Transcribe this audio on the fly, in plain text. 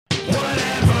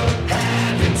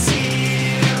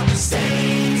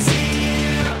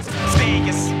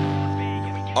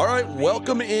right,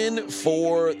 welcome in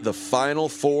for the Final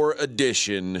Four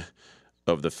edition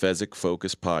of the Fezzik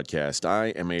Focus podcast. I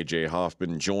am AJ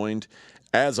Hoffman, joined,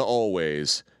 as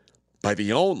always, by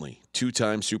the only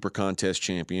two-time Super Contest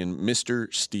champion,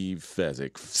 Mr. Steve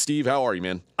Fezzik. Steve, how are you,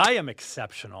 man? I am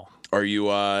exceptional. Are you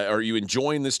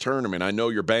enjoying this tournament? I know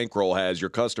your bankroll has, your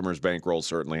customers' bankroll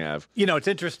certainly have. You know, it's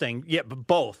interesting. Yeah,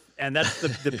 both. And that's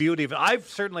the beauty of it.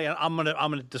 I'm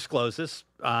gonna disclose this.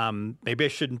 Maybe I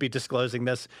shouldn't be disclosing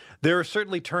this. There are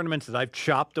certainly tournaments that I've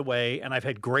chopped away, and I've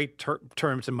had great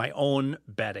terms in my own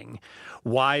betting.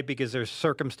 Why? Because there's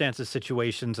circumstances,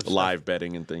 situations of live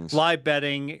betting and things. Live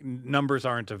betting, numbers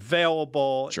aren't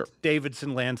available. Sure.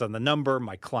 Davidson lands on the number.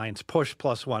 My clients push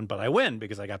 +1, but I win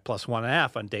because I got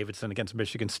 +1.5 on Davidson against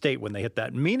Michigan State when they hit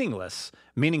that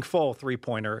meaningful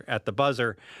three-pointer at the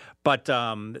buzzer. But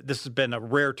this has been a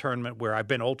rare tournament where I've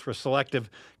been ultra selective.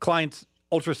 Clients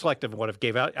ultra selective what I've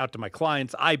gave out to my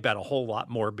clients. I bet a whole lot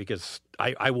more because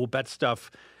I will bet stuff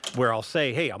where I'll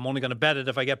say, hey, I'm only going to bet it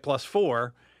if I get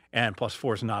 +4, and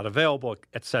 +4 is not available,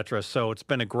 et cetera. So it's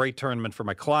been a great tournament for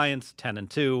my clients,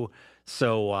 10-2.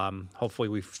 So hopefully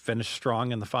we finish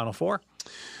strong in the Final Four.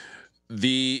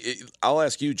 I'll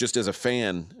ask you, just as a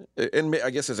fan, and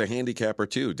I guess as a handicapper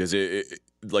too, does it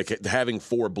like having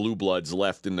 4 blue bloods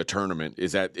left in the tournament,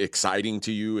 is that exciting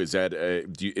to you? Is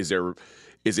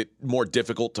it more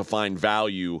difficult to find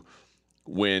value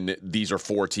when these are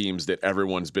 4 teams that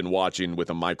everyone's been watching with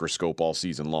a microscope all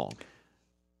season long?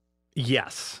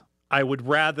 Yes. I would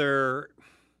rather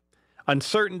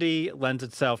uncertainty lends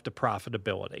itself to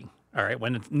profitability. All right,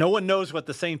 when no one knows what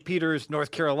the St. Peter's,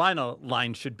 North Carolina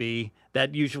line should be,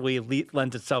 that usually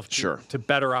lends itself to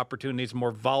better opportunities,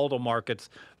 more volatile markets.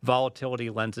 Volatility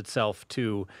lends itself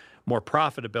to more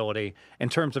profitability. In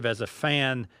terms of as a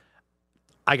fan,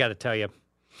 I got to tell you,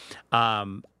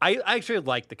 I actually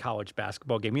like the college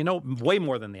basketball game, way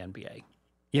more than the NBA.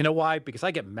 You know why? Because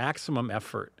I get maximum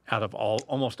effort out of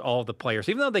almost all of the players,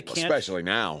 even though they can't. Especially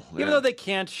now. Even though they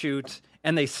can't shoot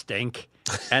and they stink.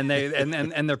 And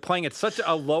they're playing at such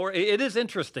a lower. It is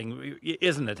interesting,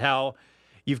 isn't it? How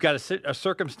you've got a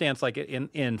circumstance like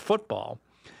in football.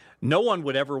 No one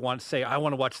would ever want to say, "I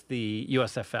want to watch the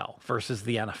USFL versus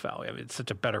the NFL." I mean, it's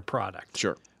such a better product.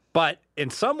 Sure. But in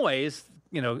some ways,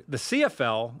 the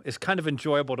CFL is kind of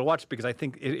enjoyable to watch because I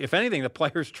think, if anything, the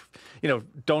players,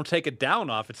 don't take it down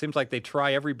off. It seems like they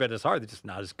try every bit as hard. They're just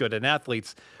not as good in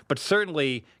athletes. But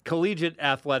certainly collegiate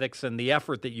athletics and the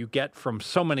effort that you get from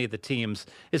so many of the teams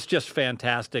is just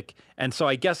fantastic. And so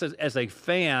I guess as a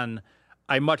fan,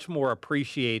 I much more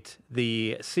appreciate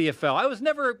the CFL. I was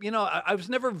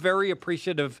never very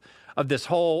appreciative of this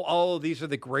whole, these are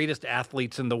the greatest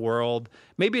athletes in the world.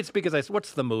 Maybe it's because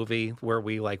what's the movie where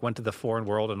we went to the foreign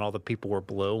world and all the people were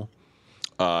blue?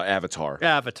 Avatar.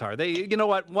 You know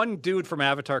what? One dude from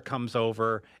Avatar comes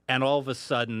over and all of a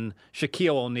sudden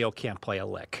Shaquille O'Neal can't play a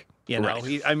lick. Right.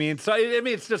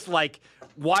 It's just like,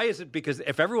 why is it? Because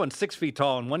if everyone's 6 feet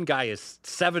tall and one guy is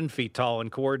 7 feet tall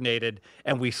and coordinated,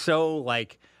 and we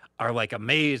are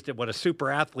amazed at what a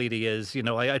super athlete he is.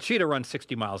 A cheetah runs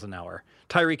 60 miles an hour.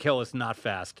 Tyreek Hill is not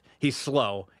fast. He's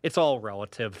slow. It's all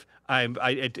relative.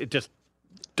 It just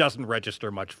doesn't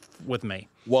register much with me.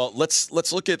 Well, let's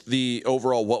look at the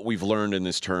overall what we've learned in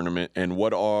this tournament and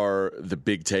what are the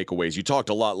big takeaways. You talked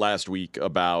a lot last week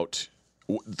about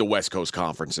the West Coast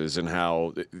conferences and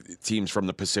how teams from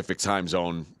the Pacific time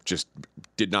zone just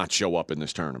did not show up in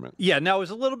this tournament. Yeah, now it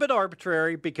was a little bit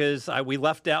arbitrary because we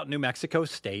left out New Mexico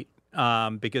State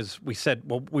because we said,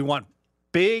 well, we want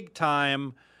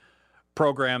big-time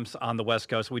programs on the West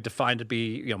Coast. We defined to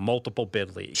be multiple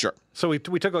bid leagues. Sure. So we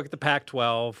took a look at the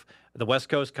Pac-12, the West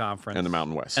Coast Conference. And the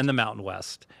Mountain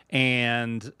West.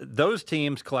 And those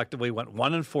teams collectively went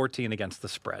 1-14 against the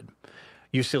spread.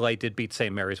 UCLA did beat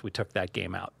St. Mary's. We took that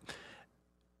game out.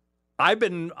 I've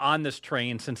been on this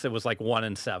train since it was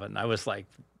 1-7. I was like,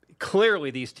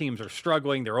 clearly these teams are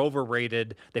struggling. They're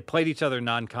overrated. They played each other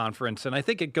non-conference. And I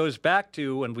think it goes back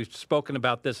to, and we've spoken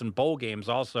about this in bowl games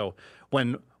also,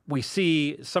 when we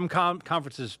see some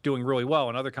conferences doing really well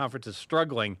and other conferences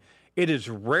struggling, it is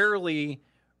rarely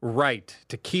right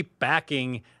to keep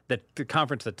backing the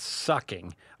conference that's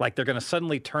sucking, like they're going to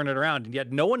suddenly turn it around. And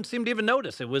yet no one seemed to even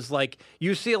notice. It was like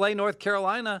UCLA, North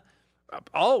Carolina.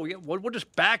 We'll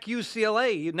just back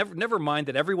UCLA. Never mind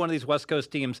that every one of these West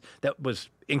Coast teams that was,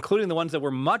 including the ones that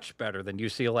were much better than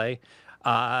UCLA,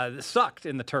 sucked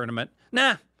in the tournament.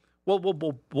 We'll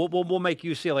make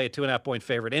UCLA a 2.5-point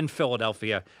favorite in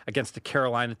Philadelphia against the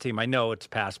Carolina team. I know it's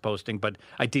past posting, but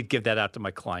I did give that out to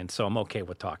my clients, so I'm okay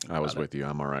with talking about it. I was with you.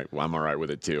 I'm all right. I'm all right with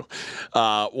it, too.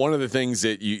 One of the things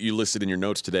that you listed in your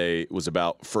notes today was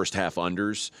about first half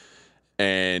unders.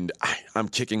 And I'm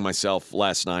kicking myself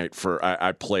last night for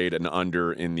I played an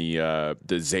under in the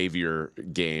Xavier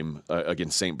game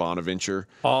against St. Bonaventure.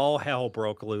 All hell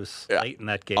broke loose late in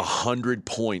that game. 100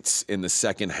 points in the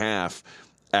second half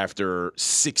after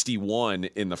 61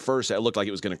 in the first. It looked like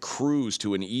it was going to cruise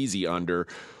to an easy under.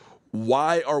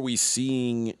 Why are we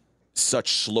seeing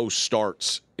such slow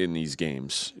starts in these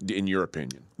games, in your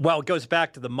opinion? Well, it goes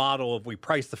back to the model of we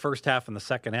price the first half and the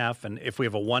second half, and if we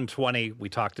have a 120, we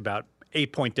talked about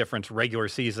 8-point difference regular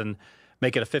season,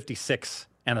 make it a 56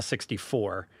 and a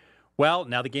 64. Well,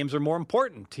 now the games are more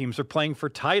important. Teams are playing for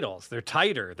titles. They're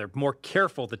tighter. They're more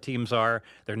careful, the teams are.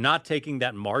 They're not taking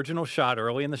that marginal shot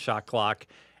early in the shot clock.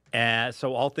 And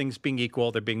so all things being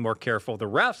equal, they're being more careful. The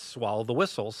refs swallow the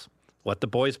whistles. Let the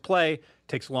boys play.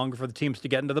 Takes longer for the teams to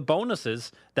get into the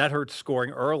bonuses. That hurts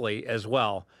scoring early as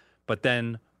well. But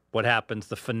then what happens?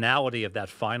 The finality of that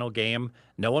final game,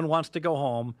 no one wants to go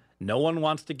home. No one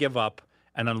wants to give up.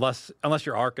 And unless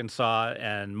you're Arkansas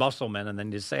and Musselman, and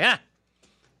then you say,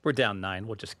 we're down 9,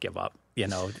 we'll just give up. You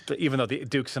know, even though the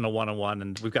Duke's in a 1-on-1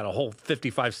 and we've got a whole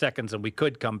 55 seconds and we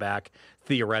could come back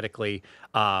theoretically.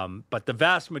 But the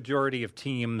vast majority of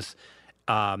teams,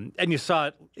 and you saw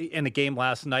it in a game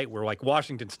last night where like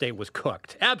Washington State was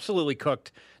cooked, absolutely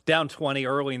cooked, down 20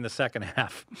 early in the second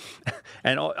half.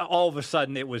 And all of a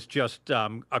sudden it was just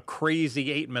a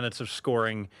crazy 8 minutes of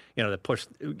scoring, that pushed,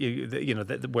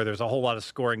 where there's a whole lot of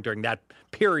scoring during that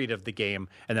period of the game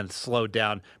and then it slowed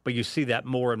down. But you see that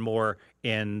more and more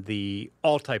in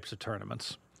all types of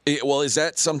tournaments. Well, is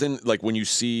that something like when you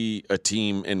see a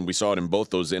team, and we saw it in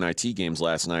both those NIT games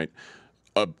last night,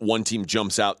 one team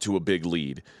jumps out to a big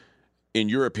lead. In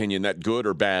your opinion, that good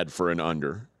or bad for an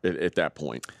under at that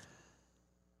point?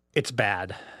 It's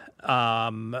bad.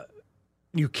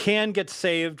 You can get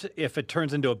saved if it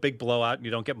turns into a big blowout and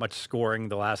you don't get much scoring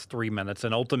the last 3 minutes.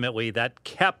 And ultimately, that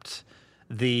kept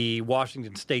the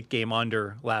Washington State game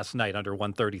under last night, under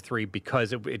 133,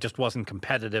 because it just wasn't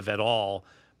competitive at all.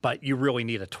 But you really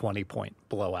need a 20-point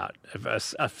blowout. A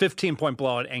 15-point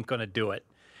blowout ain't going to do it.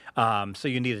 So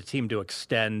you need a team to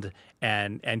extend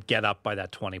and get up by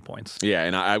that 20 points. Yeah,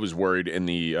 and I was worried in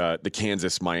the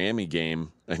Kansas-Miami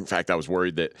game. In fact, I was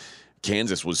worried that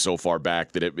Kansas was so far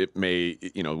back that it may,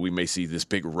 we may see this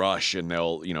big rush and they're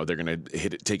going to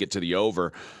take it to the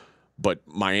over. But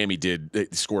Miami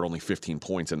scored only 15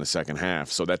 points in the second half,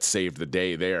 so that saved the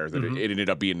day there. That it ended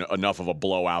up being enough of a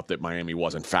blowout that Miami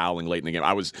wasn't fouling late in the game.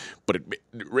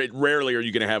 Rarely are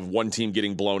you going to have one team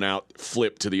getting blown out,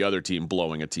 flip to the other team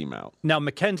blowing a team out. Now,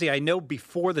 Mackenzie, I know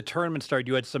before the tournament started,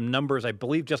 you had some numbers, I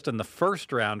believe, just in the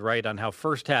first round, right, on how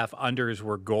first half unders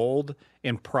were gold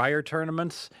in prior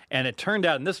tournaments. And it turned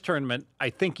out in this tournament,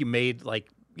 I think you made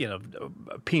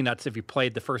peanuts if you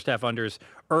played the first half unders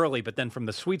early, but then from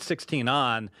the Sweet 16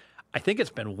 on, I think it's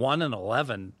been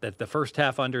 1-11 that the first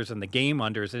half unders and the game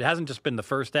unders. It hasn't just been the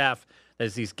first half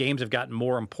as these games have gotten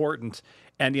more important.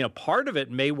 And, part of it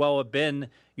may well have been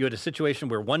you had a situation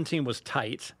where one team was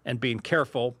tight and being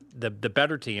careful, the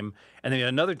better team, and then you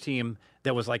had another team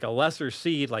that was like a lesser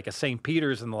seed, like a St.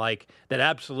 Peter's and the like, that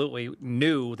absolutely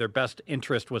knew their best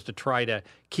interest was to try to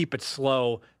keep it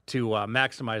slow to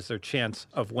maximize their chance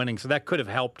of winning. So that could have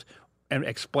helped and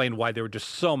explained why there were just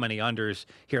so many unders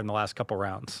here in the last couple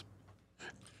rounds.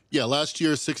 Yeah, last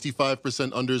year, 65%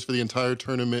 unders for the entire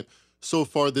tournament. So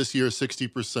far this year,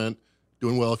 60%.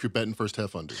 Doing well if you're betting first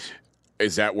half unders.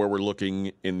 Is that where we're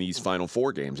looking in these final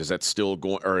 4 games? Is that still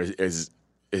going, or is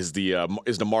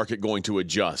the market going to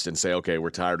adjust and say, okay,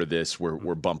 we're tired of this,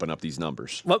 we're bumping up these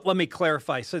numbers? Let me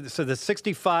clarify. So the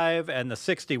 65 and the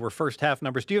 60 were first half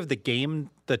numbers. Do you have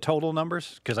the total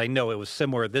numbers? Because I know it was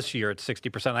similar this year at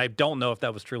 60%. I don't know if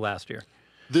that was true last year.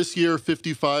 This year,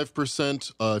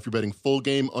 55%. If you're betting full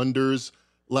game unders,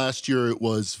 last year it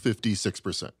was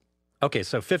 56%. Okay,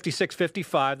 so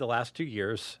 56-55 the last 2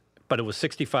 years, but it was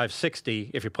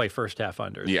 65-60 if you play first half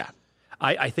unders. Yeah.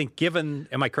 I think am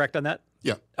I correct on that?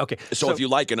 Yeah. Okay. So if you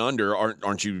like an under,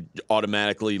 aren't you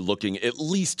automatically looking at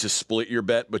least to split your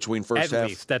bet between first half? At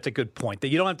least. That's a good point. That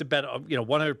you don't have to bet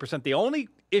 100%. The only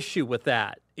issue with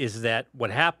that is that what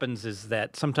happens is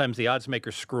that sometimes the odds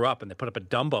makers screw up and they put up a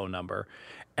Dumbo number,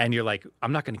 and you're like,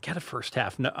 I'm not going to get a first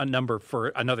half a number for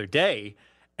another day.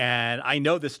 And I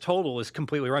know this total is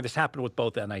completely wrong. This happened with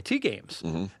both NIT games.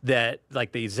 Mm-hmm. That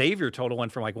like the Xavier total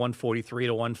went from like 143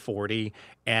 to 140,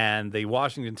 and the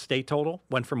Washington State total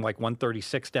went from like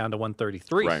 136 down to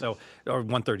 133, right. or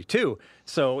 132.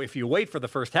 So if you wait for the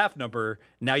first half number,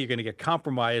 now you're going to get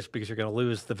compromised because you're going to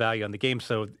lose the value on the game.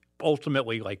 So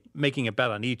ultimately, like making a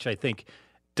bet on each, I think,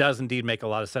 does indeed make a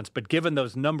lot of sense. But given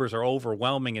those numbers are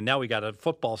overwhelming, and now we got a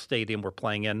football stadium we're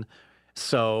playing in.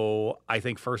 So I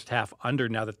think first half under,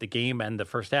 now that the game and the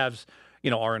first halves,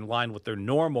 are in line with their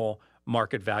normal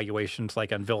market valuations,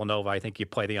 like on Villanova, I think you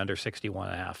play the under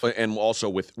 61.5. And also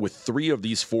with 3 of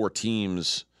these 4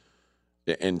 teams,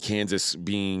 and Kansas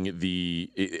being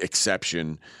the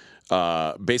exception,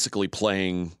 basically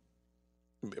playing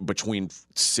between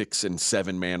 6 and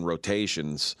 7 man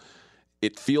rotations,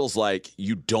 it feels like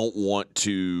you don't want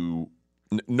to.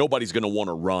 Nobody's going to want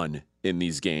to run in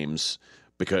these games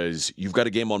because you've got a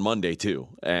game on Monday too,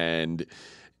 and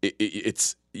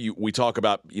we talk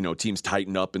about teams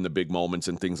tighten up in the big moments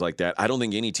and things like that. I don't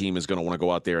think any team is going to want to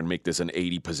go out there and make this an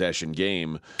 80 possession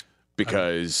game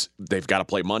because they've got to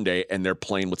play Monday and they're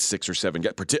playing with 6 or 7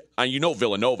 guys.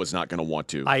 Villanova's not going to want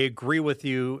to. I agree with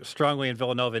you strongly in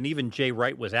Villanova, and even Jay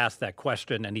Wright was asked that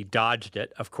question and he dodged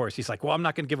it. Of course, he's like, "Well, I'm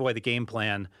not going to give away the game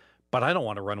plan, but I don't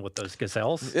want to run with those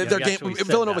gazelles."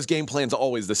 Villanova's game plan's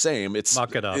always the same.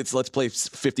 Muck it up. It's let's play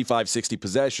 55, 60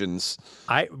 possessions.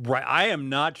 I am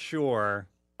not sure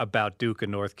about Duke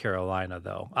and North Carolina,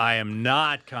 though. I am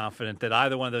not confident that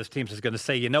either one of those teams is going to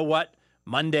say, "You know what?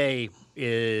 Monday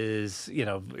is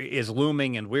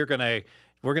looming, and we're gonna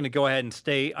go ahead and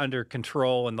stay under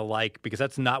control," and the like, because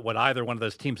that's not what either one of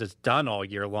those teams has done all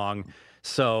year long.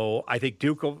 So I think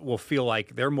Duke will feel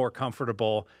like they're more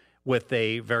comfortable with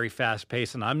a very fast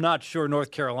pace, and I'm not sure North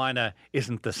Carolina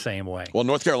isn't the same way. Well,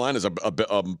 North Carolina is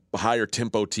a higher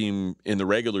tempo team in the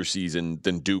regular season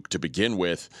than Duke to begin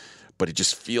with, but it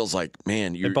just feels like,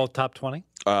 man, they're both top 20?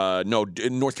 No,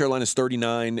 North Carolina's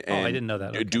 39, and I didn't know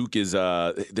that. Okay. Duke is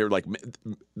they're like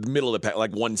middle of the pack,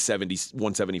 like 170,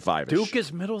 175. Duke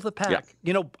is middle of the pack.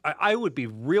 Yeah. I would be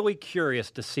really curious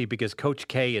to see, because Coach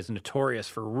K is notorious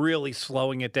for really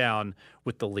slowing it down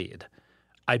with the lead.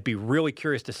 I'd be really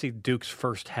curious to see Duke's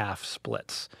first half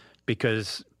splits,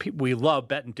 because we love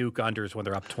betting Duke unders when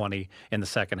they're up 20 in the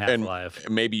second half live.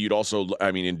 Maybe you'd also,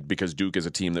 because Duke is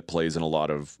a team that plays in a lot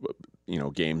of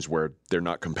games where they're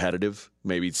not competitive,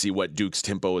 maybe see what Duke's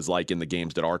tempo is like in the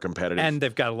games that are competitive. And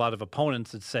they've got a lot of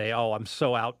opponents that say, "Oh, I'm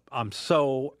so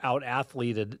out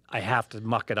athleted, I have to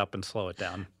muck it up and slow it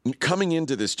down." Coming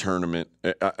into this tournament,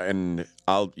 and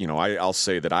I'll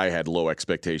say that I had low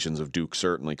expectations of Duke,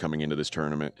 certainly coming into this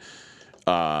tournament.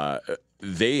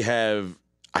 They have,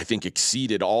 I think,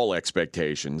 exceeded all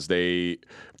expectations. They're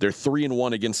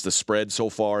 3-1 against the spread so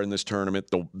far in this tournament.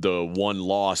 The one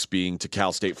loss being to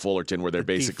Cal State Fullerton, where they're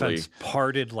basically defense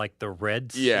parted like the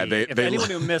Red Sea. Yeah, anyone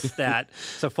who missed that,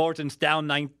 so Fullerton's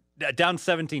down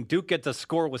 17. Duke gets a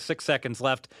score with 6 seconds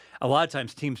left. A lot of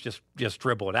times teams just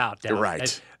dribble it out.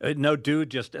 Right. No, dude,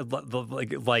 just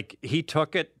like he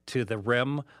took it to the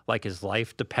rim like his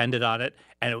life depended on it,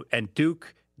 and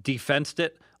Duke defensed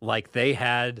it like they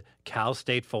had Cal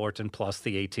State Fullerton plus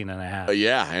the 18.5.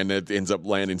 Yeah, and it ends up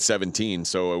landing 17.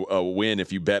 So a win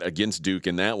if you bet against Duke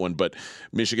in that one. But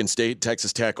Michigan State,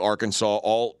 Texas Tech, Arkansas,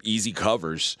 all easy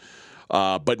covers.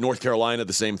 But North Carolina,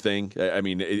 the same thing.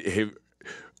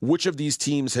 Which of these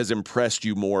teams has impressed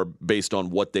you more based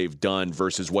on what they've done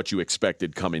versus what you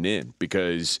expected coming in?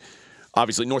 Because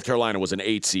obviously North Carolina was an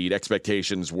 8 seed.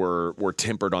 Expectations were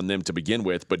tempered on them to begin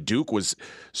with. But Duke was,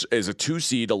 as a 2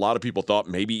 seed, a lot of people thought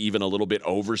maybe even a little bit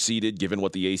overseeded given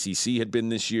what the ACC had been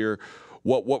this year.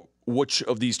 Which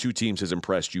of these 2 teams has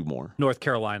impressed you more? North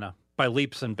Carolina, by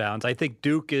leaps and bounds. I think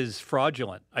Duke is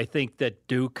fraudulent. I think that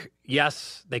Duke,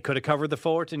 yes, they could have covered the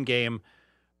Fullerton game,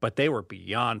 but they were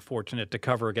beyond fortunate to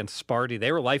cover against Sparty.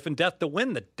 They were life and death to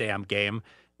win the damn game.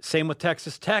 Same with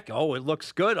Texas Tech. Oh, it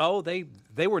looks good. Oh, they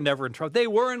were never in trouble. They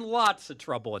were in lots of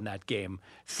trouble in that game.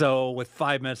 So with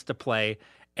 5 minutes to play.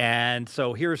 And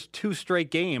so here's 2 straight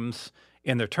games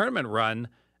in their tournament run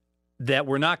that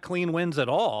were not clean wins at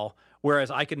all. Whereas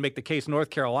I can make the case North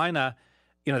Carolina,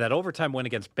 that overtime win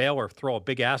against Baylor, throw a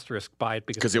big asterisk by it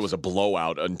because it was a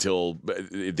blowout until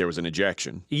there was an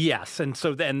ejection. Yes, and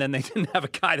then they didn't have a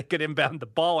guy that could inbound the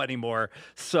ball anymore.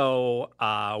 So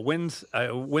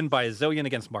win by a zillion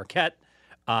against Marquette,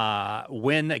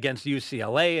 win against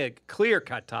UCLA, a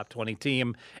clear-cut top 20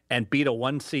 team, and beat a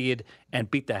 1 seed and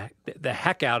beat the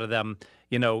heck out of them.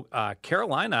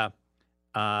 Carolina,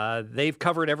 they've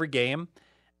covered every game,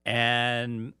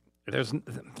 and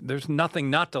there's nothing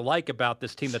not to like about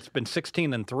this team that's been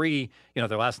 16-3, their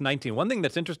last 19. One thing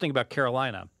that's interesting about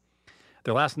Carolina,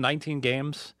 their last 19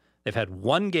 games, they've had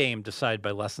 1 game decided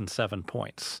by less than 7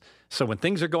 points. So when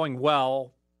things are going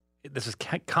well, this is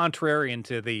contrary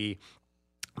to the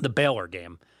Baylor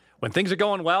game. When things are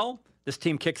going well, this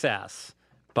team kicks ass.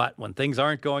 But when things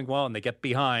aren't going well and they get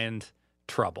behind,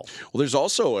 trouble. Well, there's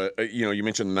also, you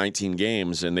mentioned 19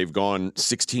 games, and they've gone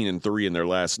 16-3 in their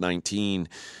last 19.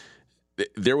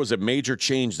 There was a major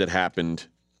change that happened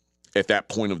at that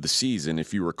point of the season.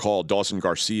 If you recall, Dawson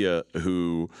Garcia,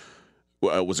 who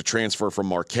was a transfer from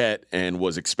Marquette and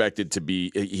was expected to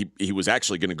be, he was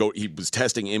actually going to go, he was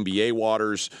testing NBA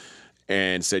waters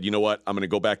and said, you know what, I'm going to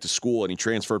go back to school. And he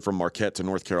transferred from Marquette to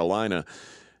North Carolina.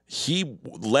 He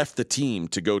left the team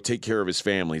to go take care of his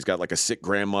family. He's got like a sick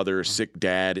grandmother, sick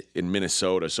dad in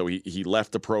Minnesota. So he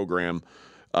left the program,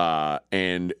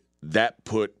 and that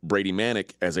put Brady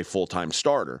Manick as a full-time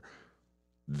starter.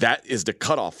 That is the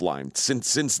cutoff line.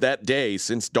 Since that day,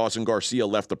 since Dawson Garcia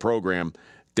left the program,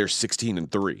 they're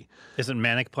 16-3. Isn't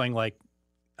Manick playing like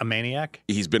a maniac?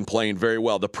 He's been playing very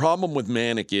well. The problem with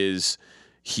Manick is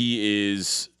he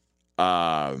is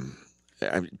I'll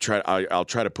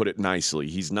try to put it nicely.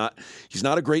 He's not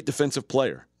a great defensive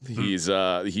player. He's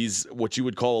what you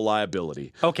would call a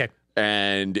liability. Okay.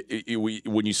 And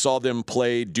when you saw them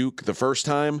play Duke the first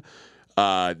time,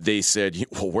 they said,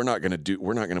 "Well, we're not going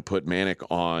to put Manick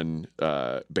on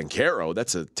Banchero.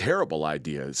 That's a terrible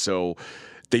idea." So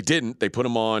they didn't. They put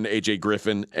him on A.J.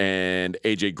 Griffin, and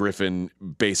A.J. Griffin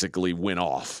basically went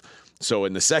off. So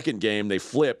in the second game, they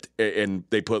flipped, and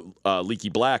they put Leaky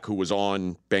Black, who was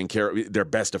on Banchero, their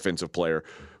best defensive player,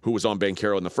 who was on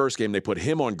Banchero in the first game. They put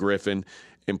him on Griffin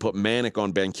and put Manick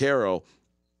on Banchero.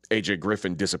 A.J.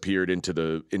 Griffin disappeared into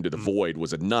the void,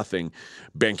 was a nothing.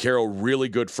 Banchero, really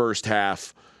good first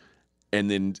half, and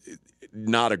then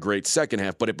not a great second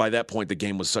half. But by that point, the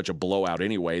game was such a blowout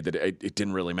anyway that it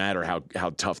didn't really matter how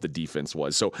tough the defense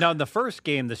was. So now in the first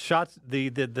game, the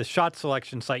shot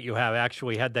selection site you have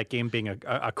actually had that game being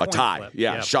a coin tie. flip.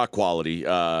 Yeah, shot quality.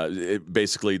 It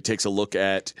basically takes a look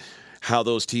at how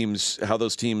those teams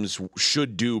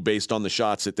should do based on the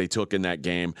shots that they took in that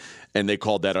game, and they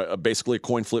called that basically a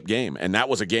coin flip game. And that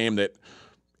was a game that,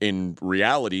 in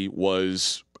reality,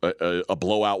 was a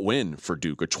blowout win for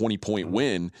Duke, a 20-point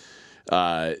win.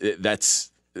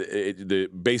 That's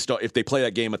based on, if they play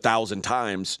that game 1,000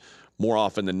 times, more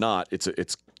often than not, it's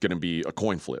going to be a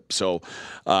coin flip. So,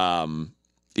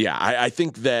 I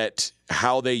think that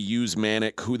how they use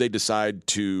Manick, who they decide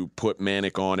to put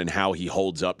Manick on, and how he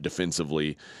holds up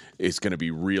defensively is going to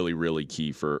be really, really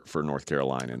key for North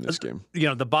Carolina in this game. You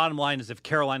know, the bottom line is if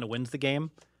Carolina wins the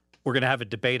game, we're going to have a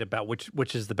debate about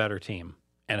which is the better team.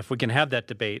 And if we can have that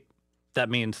debate, that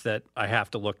means that I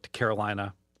have to look to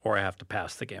Carolina or I have to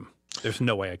pass the game. There's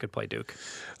no way I could play Duke.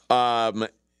 To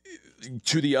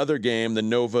the other game, the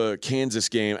Nova-Kansas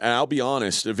game, and I'll be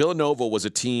honest, Villanova was a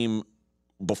team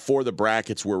before the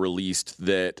brackets were released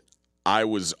that I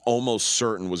was almost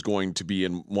certain was going to be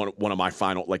in one of my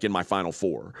in my Final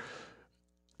Four.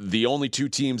 The only two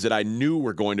teams that I knew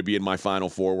were going to be in my Final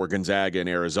Four were Gonzaga and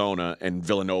Arizona, and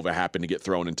Villanova happened to get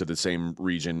thrown into the same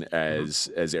region as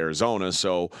Arizona,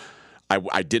 so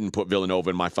I didn't put Villanova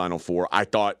in my Final Four. I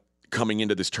thought coming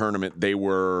into this tournament they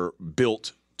were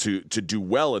built to do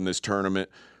well in this tournament.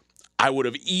 I would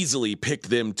have easily picked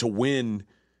them to win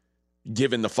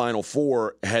given the Final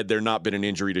Four had there not been an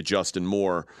injury to Justin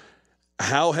Moore.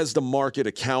 How has the market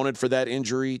accounted for that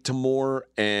injury to Moore,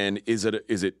 and is it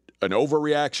an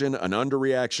overreaction, an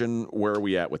underreaction? Where are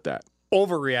we at with that?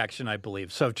 Overreaction, I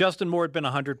believe. So if Justin Moore had been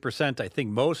 100%, I think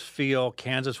most feel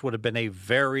Kansas would have been a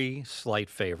very slight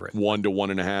favorite. 1 to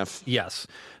 1.5? Yes.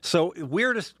 So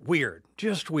just weird.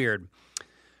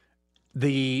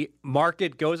 The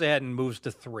market goes ahead and moves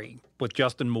to 3 with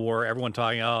Justin Moore. Everyone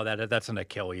talking, that's an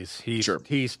Achilles.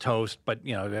 He's toast. But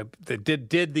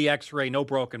did the X-ray, no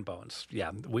broken bones.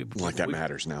 Yeah, that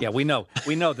matters now. Yeah, we know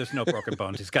there's no broken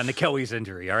bones. He's got an Achilles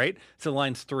injury. All right. So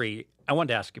line's 3. I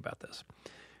wanted to ask you about this.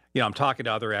 I'm talking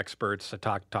to other experts. I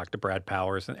talked to Brad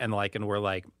Powers and we're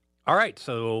like, all right,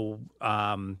 so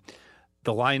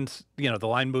the line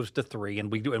moves to 3, and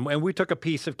we took a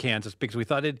piece of Kansas because we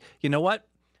thought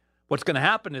what's going to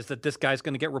happen is that this guy's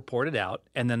going to get reported out,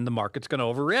 and then the market's going to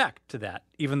overreact to that,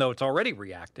 even though it's already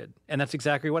reacted. And that's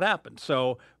exactly what happened.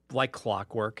 So like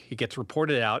clockwork, he gets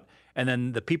reported out, and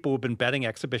then the people who've been betting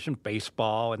exhibition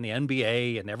baseball and the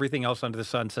NBA and everything else under the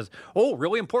sun says, oh,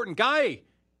 really important guy.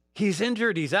 He's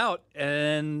injured. He's out.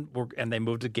 And they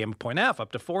moved the game 1.5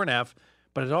 up to 4.5.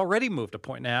 But it already moved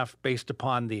 1.5 based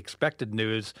upon the expected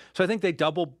news. So I think they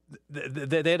doubled.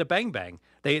 They had a bang.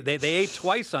 They ate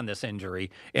twice on this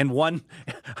injury and won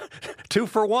 2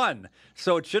 for 1.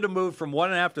 So it should have moved from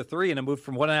 1.5 to 3, and it moved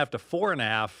from 1.5 to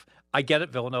 4.5. I get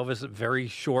it. Villanova's a very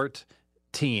short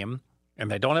team, and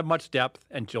they don't have much depth,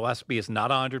 and Gillespie is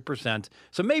not 100%.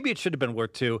 So maybe it should have been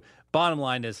worth 2. Bottom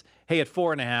line is, hey, at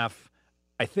 4.5,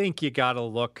 I think you got to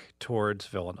look towards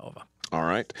Villanova. All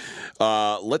right.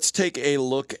 Let's take a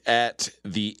look at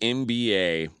the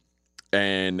NBA.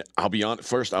 And I'll be honest,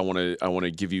 first I want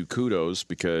to give you kudos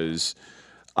because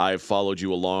I've followed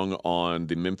you along on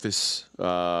the Memphis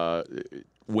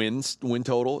win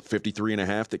total,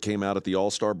 53.5 that came out at the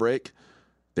All-Star break.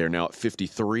 They're now at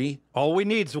 53. All we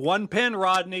need is one pin,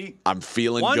 Rodney. I'm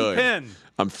feeling one good. One pin.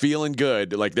 I'm feeling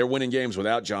good. Like, they're winning games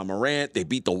without John Morant. They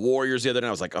beat the Warriors the other night.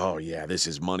 I was like, oh, yeah, this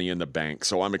is money in the bank.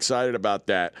 So I'm excited about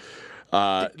that.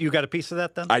 You got a piece of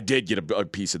that, then? I did get a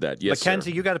piece of that, yes,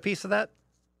 Mackenzie, sir. you got a piece of that?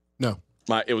 No.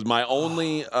 It was my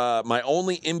only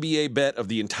NBA bet of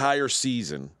the entire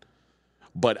season.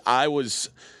 But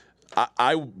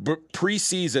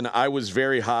preseason, I was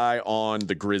very high on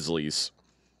the Grizzlies.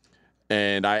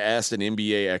 And I asked an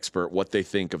NBA expert what they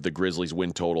think of the Grizzlies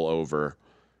win total over.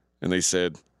 And they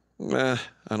said, I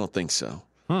don't think so.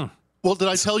 Well, did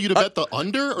I tell you to bet the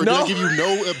under, or no. did I give you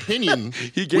no opinion,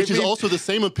 which is also the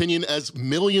same opinion as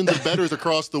millions of bettors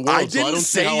across the world? So I don't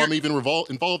see how I'm even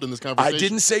involved in this conversation. I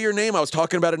didn't say your name. I was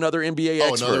talking about another NBA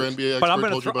expert. Oh, another NBA expert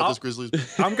told you about this Grizzlies.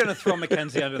 I'm going to throw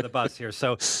Mackenzie under the bus here.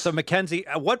 So Mackenzie,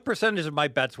 what percentage of my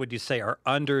bets would you say are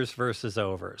unders versus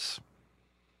overs?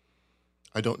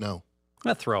 I don't know. I'm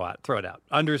going to throw it out.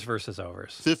 Unders versus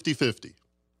overs. 50-50.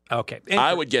 Okay.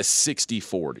 I would guess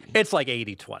 60-40. It's like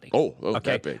 80-20. Oh,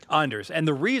 okay. That big. Unders. And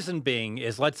the reason being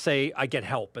is, let's say I get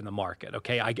help in the market,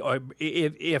 okay?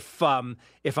 If I'm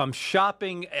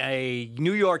shopping a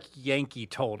New York Yankee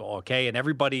total, okay, and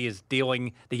everybody is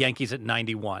dealing the Yankees at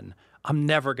 91, I'm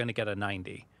never going to get a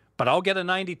 90. But I'll get a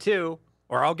 92,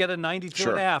 or I'll get a 92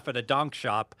 and a half at a donk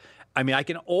shop. I mean, I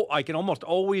can almost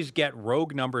always get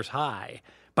rogue numbers high.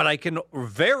 But I can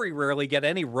very rarely get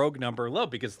any rogue number low,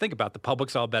 because think about, the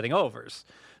public's all betting overs.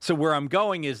 So where I'm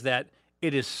going is that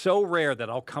it is so rare that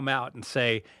I'll come out and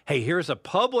say, hey, here's a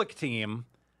public team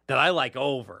that I like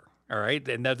over. All right.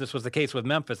 And this was the case with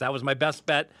Memphis. That was my best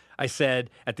bet. I said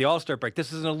at the All-Star break,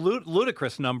 this is a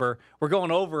ludicrous number. We're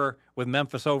going over with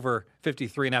Memphis over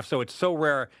 53.5. So it's so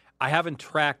rare. I haven't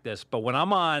tracked this, but when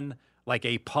I'm on like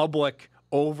a public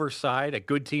overside, a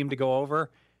good team to go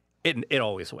over, it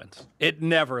always wins. It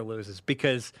never loses,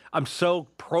 because I'm so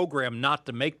programmed not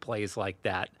to make plays like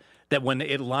that when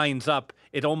it lines up,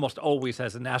 it almost always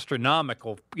has an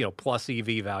astronomical, plus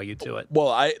EV value to it. Well,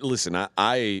 I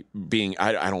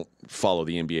don't follow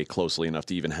the NBA closely enough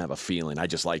to even have a feeling. I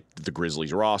just like the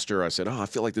Grizzlies roster. I said, I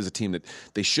feel like there's a team that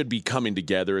they should be coming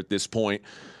together at this point.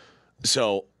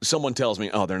 So someone tells me,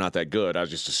 they're not that good. I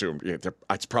just assume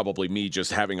it's probably me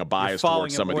just having a bias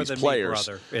towards some of these players.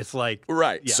 Me, brother. It's like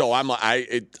right. Yes. So I'm like,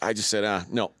 I just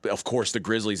said, no. Of course, the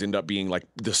Grizzlies end up being like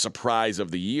the surprise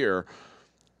of the year.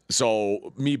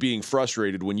 So me being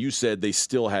frustrated when you said they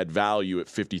still had value at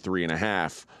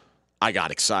 53.5, I got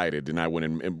excited and I went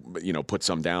and put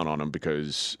some down on them,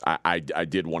 because I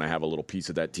did want to have a little piece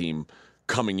of that team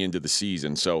coming into the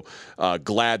season. So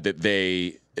glad that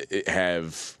they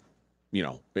have.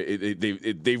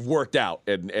 They've worked out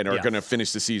and are going to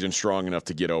finish the season strong enough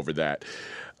to get over that.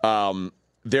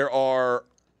 There are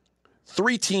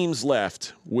 3 teams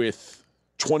left with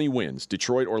 20 wins: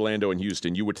 Detroit, Orlando, and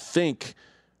Houston. You would think,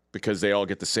 because they all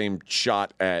get the same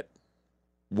shot at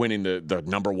winning the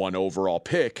number 1 overall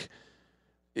pick,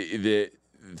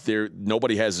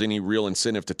 nobody has any real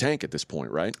incentive to tank at this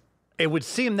point, right? It would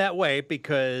seem that way,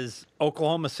 because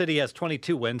Oklahoma City has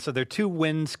 22 wins, so they're 2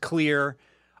 wins clear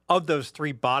of those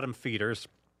 3 bottom feeders.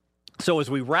 So as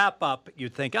we wrap up,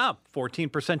 you'd think,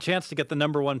 14% chance to get the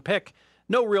number 1 pick.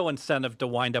 No real incentive to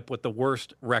wind up with the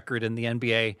worst record in the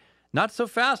NBA. Not so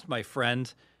fast, my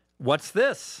friend. What's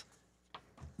this?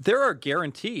 There are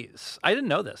guarantees. I didn't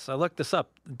know this. I looked this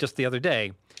up just the other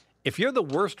day. If you're the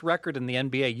worst record in the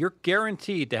NBA, you're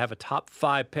guaranteed to have a top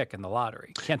 5 pick in the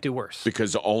lottery. Can't do worse.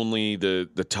 Because only the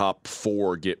top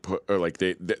 4 get put, or like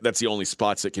that's the only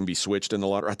spots that can be switched in the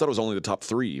lottery. I thought it was only the top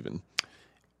 3 even.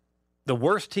 The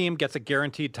worst team gets a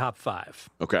guaranteed top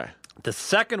 5. Okay. The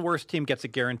second worst team gets a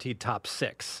guaranteed top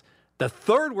 6. The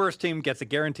third worst team gets a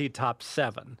guaranteed top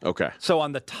 7. Okay. So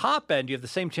on the top end, you have the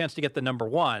same chance to get the number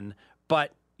 1,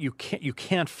 but you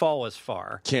can't fall as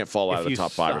far. Can't fall out of the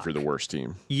top 5 if you're the worst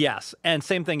team. Yes. And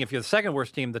same thing if you're the second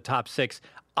worst team, the top 6.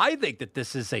 I think that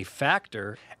this is a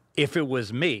factor. If it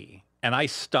was me and I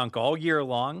stunk all year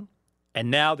long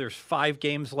and now there's 5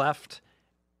 games left,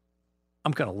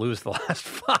 I'm going to lose the last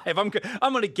 5. I'm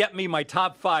going to get me my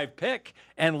top 5 pick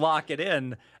and lock it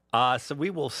in. So we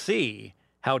will see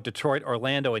how Detroit,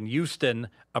 Orlando, and Houston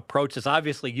approach this.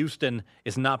 Obviously, Houston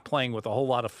is not playing with a whole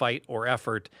lot of fight or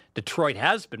effort. Detroit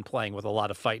has been playing with a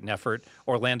lot of fight and effort.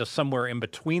 Orlando somewhere in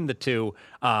between the two.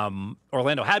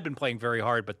 Orlando had been playing very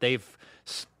hard, but they've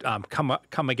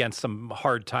come against some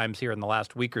hard times here in the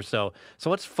last week or so.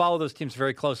 So let's follow those teams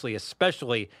very closely,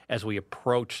 especially as we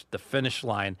approach the finish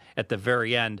line at the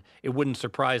very end. It wouldn't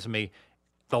surprise me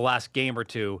the last game or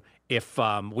two if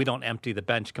we don't empty the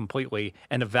bench completely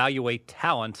and evaluate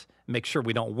talent, make sure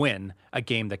we don't win a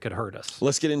game that could hurt us.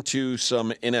 Let's get into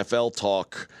some NFL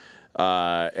talk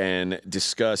and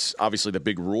discuss, obviously, the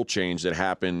big rule change that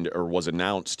happened or was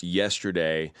announced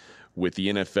yesterday with the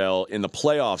NFL, in the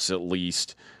playoffs at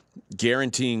least,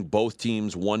 guaranteeing both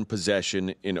teams one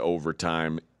possession in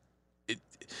overtime.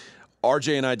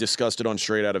 RJ and I discussed it on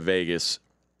Straight Outta Vegas.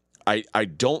 I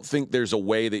don't think there's a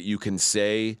way that you can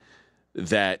say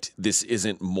that this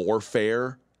isn't more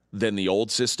fair than the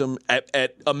old system.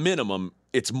 At a minimum,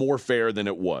 it's more fair than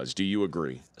it was. Do you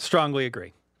agree? Strongly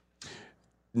agree.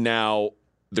 Now,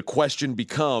 the question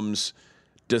becomes,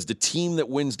 does the team that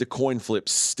wins the coin flip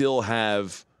still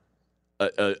have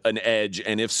an edge?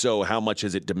 And if so, how much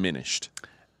has it diminished?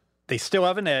 They still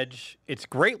have an edge. It's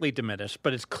greatly diminished,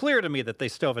 but it's clear to me that they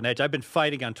still have an edge. I've been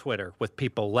fighting on Twitter with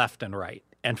people left and right.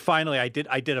 And finally, I did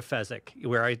a Fezzik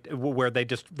where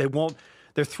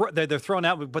they're thrown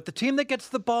out. But the team that gets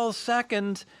the ball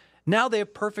second, now they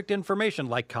have perfect information,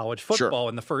 like college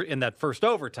football. Sure. in that first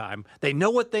overtime. They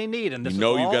know what they need, and this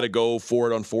you've got to go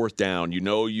for it on fourth down.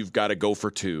 You've got to go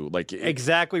for two.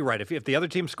 Exactly right. If the other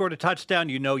team scored a touchdown,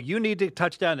 you need to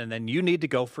touchdown, and then you need to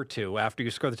go for two after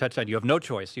you score the touchdown. You have no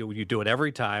choice. You do it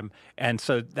every time, and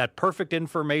so that perfect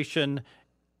information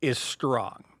is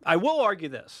strong. I will argue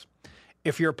this.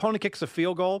 If your opponent kicks a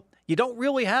field goal, you don't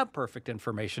really have perfect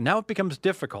information. Now it becomes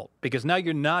difficult because now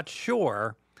you're not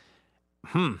sure,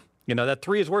 that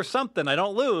three is worth something. I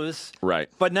don't lose. Right.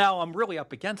 But now I'm really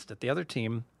up against it. The other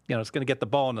team, is going to get the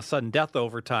ball in a sudden death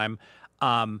overtime.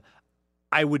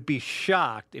 I would be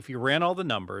shocked if you ran all the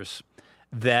numbers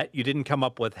that you didn't come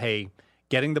up with, hey,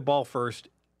 getting the ball first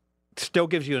still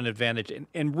gives you an advantage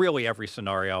in really every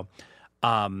scenario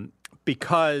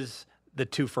because the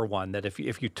 2-for-1, that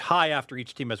if you tie after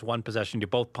each team has one possession, you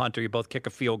both punt or you both kick a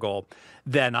field goal,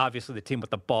 then obviously the team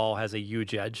with the ball has a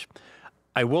huge edge.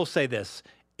 I will say this.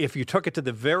 If you took it to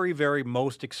the very, very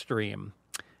most extreme,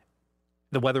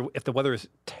 if the weather is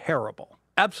terrible,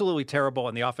 absolutely terrible,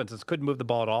 and the offenses couldn't move the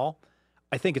ball at all,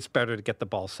 I think it's better to get the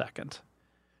ball second.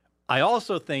 I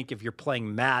also think if you're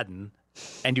playing Madden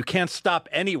and you can't stop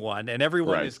anyone and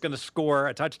everyone is going to score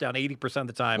a touchdown 80% of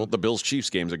the time. Well, the Bills-Chiefs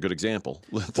game is a good example.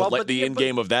 The end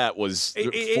game of that was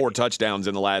 4 touchdowns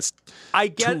in the last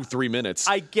 2-3 minutes.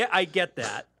 I get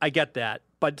that.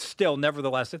 But still,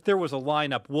 nevertheless, if there was a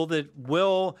lineup,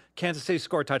 will Kansas City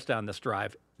score a touchdown this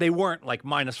drive? They weren't like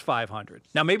minus 500.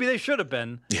 Now, maybe they should have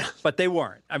been, but they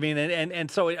weren't. I mean,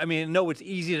 and so, no, it's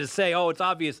easy to say, it's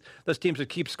obvious those teams would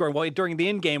keep scoring. Well, during the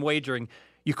in-game wagering,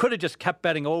 you could have just kept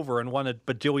betting over and won $1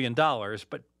 bajillion,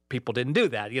 but people didn't do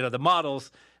that. The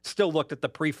models still looked at the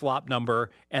pre-flop number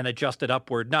and adjusted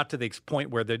upward, not to the point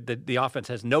where the offense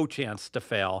has no chance to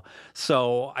fail.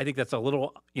 So I think that's a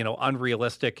little,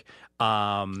 unrealistic.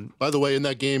 By the way, in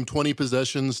that game, 20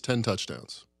 possessions, 10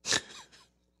 touchdowns.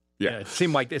 Yeah, it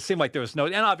seemed like there was no,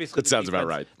 and obviously that sounds about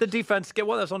right. The defense,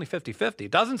 that's only 50-50. It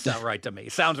doesn't sound right to me.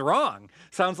 It sounds wrong.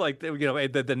 Sounds like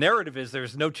the narrative is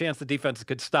there's no chance the defense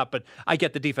could stop. But I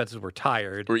get the defenses were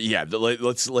tired. Yeah,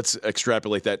 let's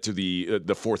extrapolate that to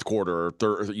the fourth quarter or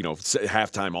third,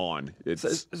 halftime on.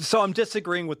 So I'm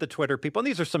disagreeing with the Twitter people, and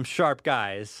these are some sharp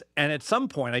guys. And at some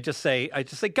point, I just say,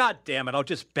 God damn it, I'll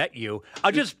just bet you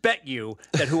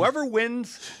that whoever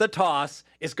wins the toss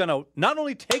is going to not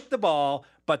only take the ball,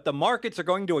 but the markets are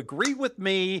going to agree with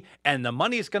me, and the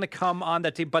money is going to come on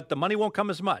that team, but the money won't come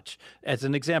as much. As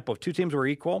an example, if two teams were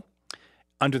equal,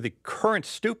 under the current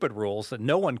stupid rules that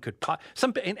no one could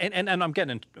and I'm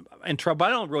getting in trouble. But I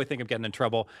don't really think I'm getting in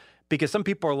trouble because some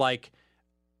people are like,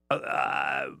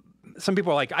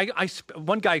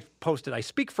 one guy posted, I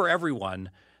speak for everyone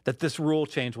that this rule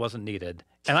change wasn't needed.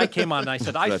 And I came on and I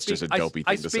said, I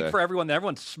speak for everyone, that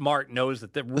everyone smart knows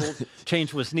that the rule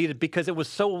change was needed because it was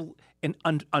so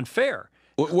unfair.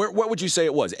 What would you say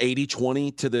it was?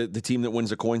 80-20 to the team that wins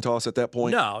the coin toss at that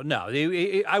point? No.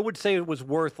 I would say it was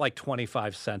worth like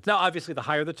 25 cents. Now, obviously, the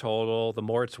higher the total, the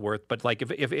more it's worth. But like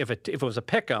if it was a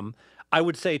pick 'em, I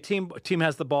would say team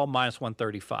has the ball minus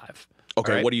 135.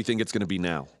 Okay, right? What do you think it's going to be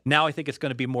now? Now I think it's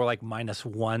going to be more like minus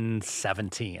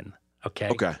 117.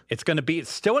 Okay. It's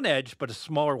still an edge, but a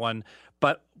smaller one.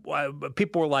 But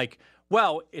people were like,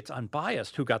 well, it's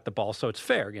unbiased who got the ball, so it's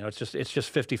fair. It's just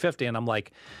 50-50. And I'm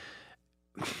like,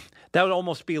 that would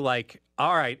almost be like,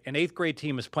 all right, an 8th grade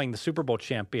team is playing the Super Bowl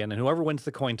champion, and whoever wins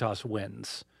the coin toss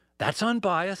wins. That's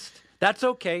unbiased. That's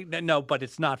okay. No, but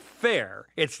it's not fair.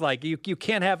 It's like you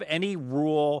can't have any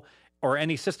rule or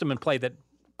any system in play that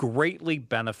greatly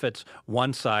benefits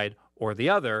one side or the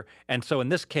other. And so in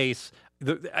this case,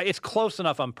 It's close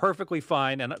enough. I'm perfectly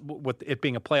fine. And with it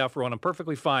being a playoff run, I'm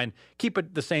perfectly fine. Keep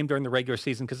it the same during the regular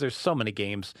season because there's so many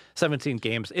games, 17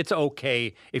 games. It's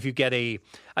okay if you get a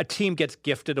team gets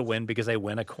gifted a win because they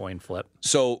win a coin flip.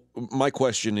 So my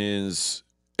question is,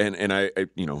 and I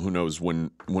who knows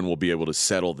when we'll be able to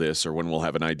settle this or when we'll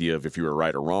have an idea of if you were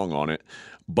right or wrong on it.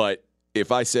 But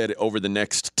if I said over the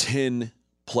next 10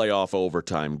 playoff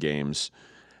overtime games,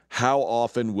 how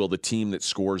often will the team that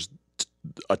scores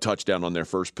a touchdown on their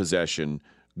first possession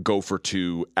go for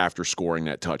 2 after scoring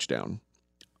that touchdown?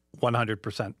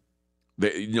 100%.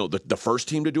 The first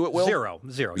team to do it will? Zero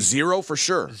for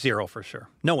sure. Zero for sure.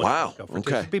 No one wow. Go for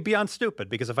okay. 2. It'd be beyond stupid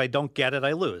because if I don't get it,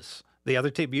 I lose. The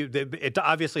other team,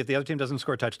 obviously, if the other team doesn't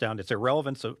score a touchdown, it's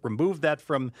irrelevant. So remove that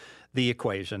from the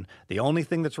equation. The only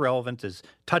thing that's relevant is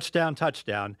touchdown.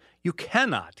 You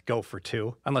cannot go for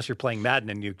 2 unless you're playing Madden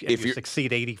and you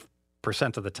succeed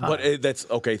 80% of the time. But that's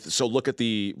okay. So look at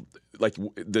the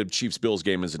Chiefs-Bills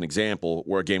game as an example,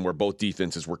 where a game where both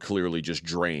defenses were clearly just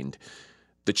drained.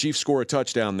 The Chiefs score a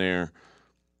touchdown there.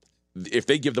 If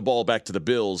they give the ball back to the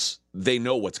Bills, they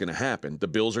know what's going to happen. The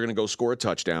Bills are going to go score a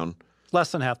touchdown.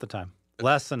 Less than half the time.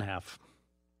 Less than half.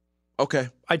 Okay.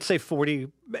 I'd say 40.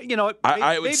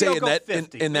 I would say in that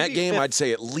 50, in that game, 50. I'd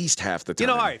say at least half the time.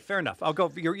 All right, fair enough. I'll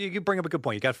go. You bring up a good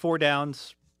point. You got 4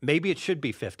 downs. Maybe it should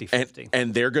be 50-50.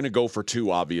 And they're going to go for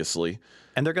 2, obviously.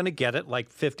 And they're going to get it like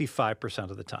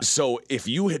 55% of the time. So if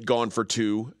you had gone for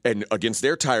 2 and against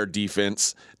their tired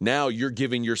defense, now you're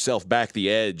giving yourself back the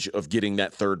edge of getting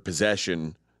that third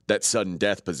possession, that sudden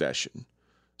death possession.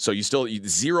 So you still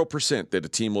 0% that a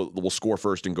team will score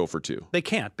first and go for 2. They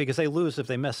can't because they lose if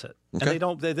they miss it, okay. And they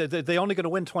don't. They only going to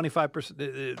win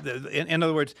 25%. In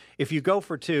other words, if you go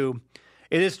for 2,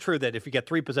 it is true that if you get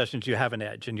 3 possessions, you have an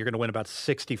edge, and you're going to win about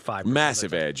 65%.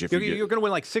 Massive edge. You're going to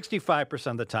win like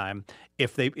 65% of the time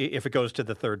if it goes to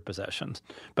the third possession.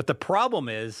 But the problem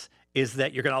is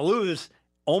that you're going to lose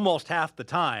almost half the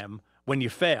time when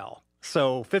you fail.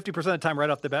 So 50% of the time right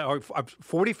off the bat, or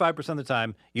 45% of the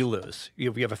time, you lose.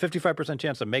 You have a 55%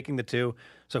 chance of making the 2,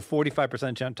 so 45%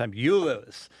 of the time, you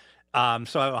lose.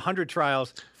 So I have 100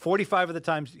 trials, 45 of the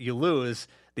times you lose.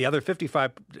 The other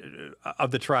 55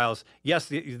 of the trials, yes,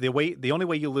 the only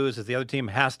way you lose is the other team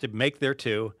has to make their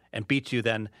 2 and beat you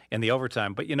then in the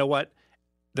overtime. But you know what?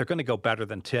 They're going to go better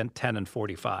than 10 and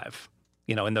 45,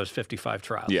 in those 55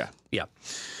 trials. Yeah.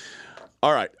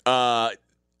 All right.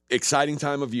 Exciting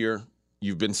time of year.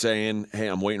 You've been saying, hey,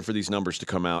 I'm waiting for these numbers to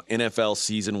come out. NFL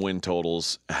season win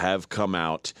totals have come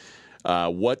out.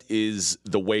 What is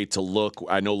the way to look?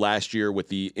 I know last year with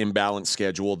the imbalanced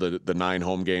schedule, the 9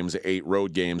 home games, 8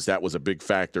 road games, that was a big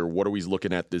factor. What are we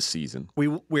looking at this season?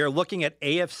 We are looking at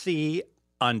AFC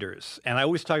unders. And I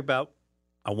always talk about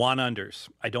I want unders.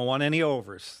 I don't want any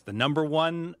overs. The number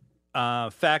one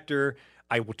factor,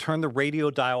 I will turn the radio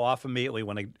dial off immediately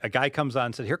when a guy comes on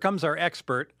and says, here comes our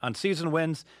expert on season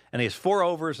wins, and he has 4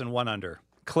 overs and 1 under.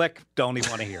 Click, don't even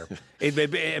want to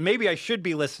hear. Maybe I should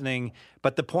be listening,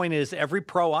 but the point is every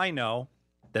pro I know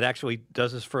that actually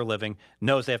does this for a living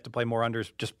knows they have to play more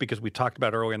unders just because we talked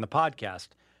about earlier in the podcast,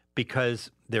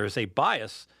 because there's a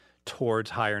bias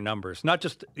towards higher numbers. Not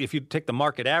just if you take the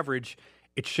market average,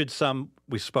 it should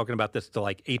we've spoken about this, to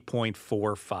like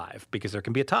 8.45 because there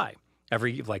can be a tie.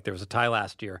 There was a tie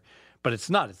last year, but it's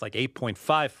not. It's like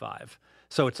 8.55.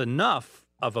 So it's enough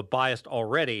of a bias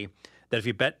already that if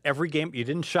you bet every game, you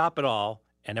didn't shop at all,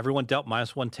 and everyone dealt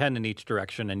minus 110 in each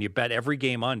direction, and you bet every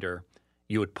game under,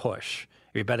 you would push.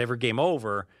 If you bet every game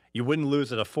over, you wouldn't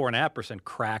lose at a 4.5%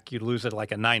 crack. You'd lose at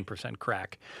like a 9%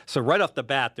 crack. So right off the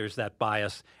bat, there's that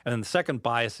bias. And then the second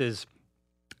bias is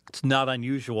it's not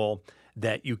unusual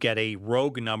that you get a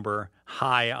rogue number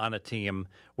high on a team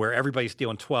where everybody's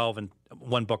dealing 12 and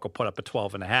one book will put up a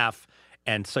 12.5.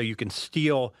 And so you can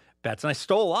steal bets. And I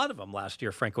stole a lot of them last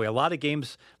year, frankly. A lot of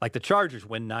games, like the Chargers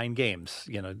win 9 games,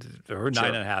 there were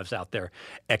 9.5s out there,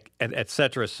 et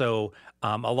cetera. So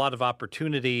a lot of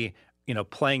opportunity,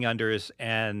 playing unders.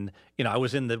 And, I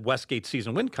was in the Westgate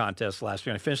season win contest last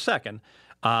year and I finished second.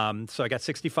 So I got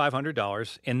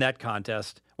 $6,500 in that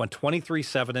contest, went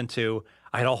 23-7-2.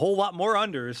 I had a whole lot more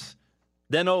unders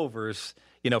than overs,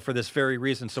 for this very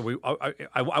reason. So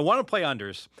I want to play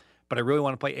unders, but I really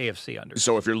want to play AFC unders.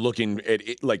 So if you're looking at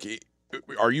it,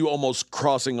 are you almost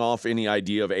crossing off any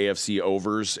idea of AFC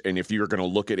overs? And if you're going to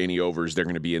look at any overs, they're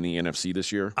going to be in the NFC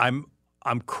this year? I'm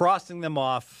crossing them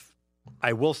off.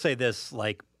 I will say this,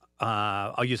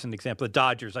 I'll use an example. The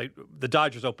Dodgers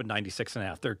opened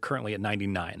 96.5. They're currently at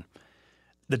 99.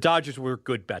 The Dodgers were a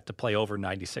good bet to play over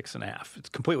 96.5. It's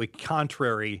completely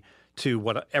contrary to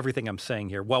what everything I'm saying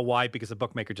here. Well, why? Because the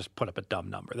bookmaker just put up a dumb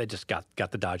number. They just got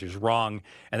the Dodgers wrong,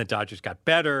 and the Dodgers got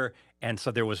better, and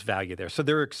so there was value there. So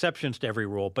there are exceptions to every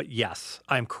rule, but yes,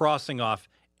 I'm crossing off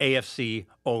AFC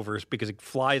overs because it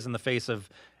flies in the face of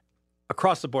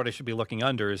across the board. I should be looking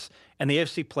unders, and the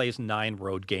AFC plays 9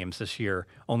 road games this year,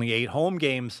 only 8 home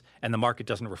games, and the market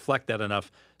doesn't reflect that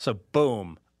enough. So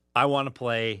boom, I want to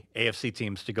play AFC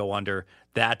teams to go under.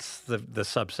 That's the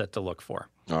subset to look for.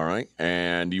 All right.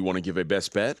 And you want to give a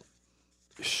best bet?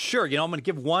 Sure. I'm going to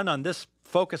give one on this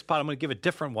focus pod. I'm going to give a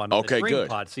different one on the Dream good.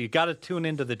 Pod. So you got to tune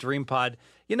into the Dream Pod.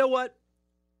 You know what?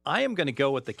 I am going to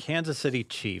go with the Kansas City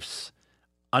Chiefs.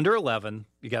 Under 11.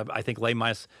 You got, I think, lay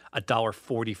minus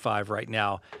 $1.45 right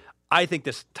now. I think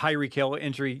this Tyreek Hill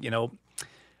injury,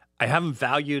 I haven't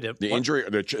valued it. The injury,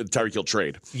 the Tyreek Hill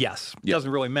trade. Yes. Yep.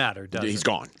 Doesn't really matter, does it? He's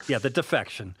gone. Yeah, the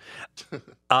defection.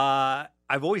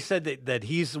 I've always said that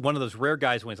he's one of those rare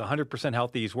guys when he's 100%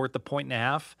 healthy, he's worth the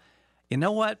 1.5. You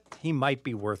know what? He might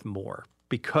be worth more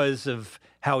because of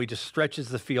how he just stretches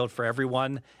the field for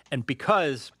everyone and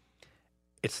because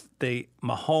it's the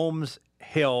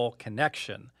Mahomes-Hill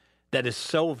connection that is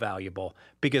so valuable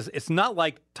because it's not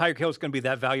like Tyreek Hill is going to be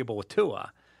that valuable with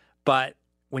Tua, but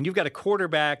when you've got a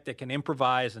quarterback that can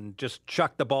improvise and just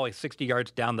chuck the ball 60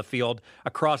 yards down the field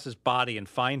across his body and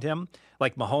find him,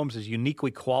 like Mahomes is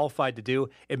uniquely qualified to do,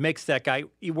 it makes that guy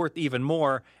worth even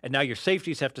more. And now your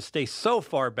safeties have to stay so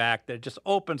far back that it just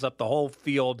opens up the whole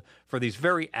field for these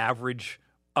very average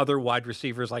other wide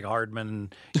receivers like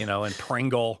Hardman, and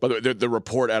Pringle. By the way, the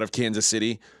report out of Kansas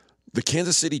City, the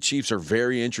Kansas City Chiefs are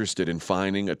very interested in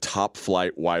finding a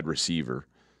top-flight wide receiver.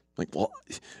 Like, well,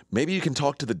 maybe you can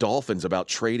talk to the Dolphins about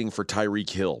trading for Tyreek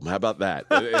Hill. How about that?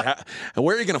 And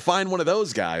where are you going to find one of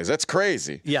those guys? That's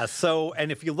crazy. Yeah. So,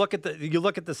 and if you look at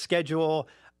the schedule,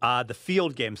 the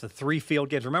field games, the 3 field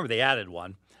games. Remember, they added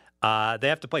one. They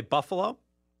have to play Buffalo.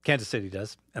 Kansas City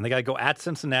does, and they got to go at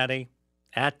Cincinnati,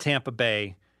 at Tampa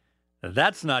Bay.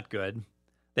 That's not good.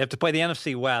 They have to play the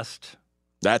NFC West.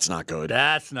 That's not good.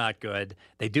 That's not good.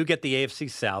 They do get the AFC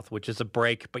South, which is a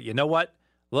break. But you know what?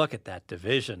 Look at that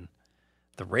division.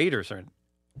 The Raiders are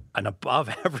an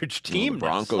above-average team. The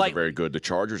Broncos are very good. The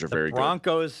Chargers are very good. The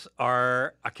Broncos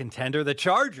are a contender. The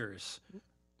Chargers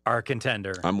are a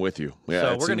contender. I'm with you. Yeah,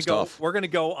 so we're going to go. We're going to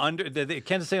go under.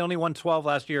 Kansas City only won 12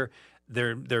 last year.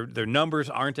 Their numbers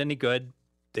aren't any good.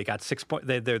 They got 6 point.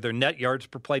 Their net yards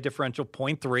per play differential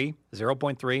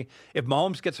 0.3. If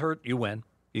Mahomes gets hurt, you win.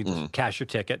 You just cash your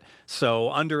ticket. So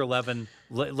under 11,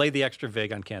 lay the extra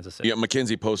vig on Kansas City. Yeah,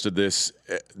 McKenzie posted this.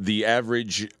 The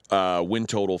average win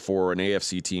total for an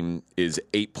AFC team is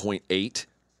 8.8.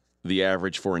 The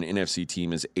average for an NFC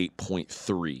team is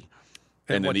 8.3.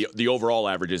 And then the overall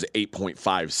average is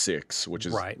 8.56, which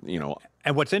is, right.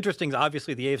 And what's interesting is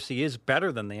obviously the AFC is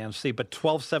better than the NFC, but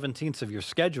 12/17 of your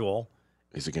schedule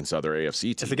is against other AFC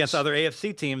teams. It's against other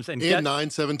AFC teams. And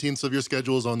 9/17 of your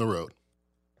schedule is on the road.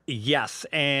 Yes,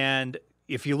 and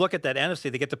if you look at that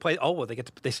NFC, they get to play.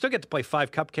 They still get to play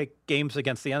 5 cupcake games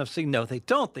against the NFC. No, they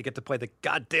don't. They get to play the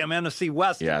goddamn NFC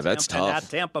West. Yeah, that's tough. At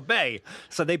Tampa Bay,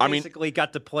 so they basically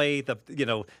got to play there's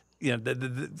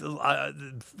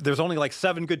only like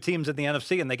 7 good teams in the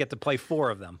NFC, and they get to play 4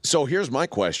 of them. So here's my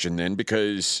question then,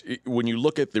 because when you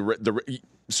look at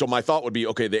so my thought would be,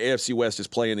 okay, the AFC West is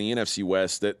playing the NFC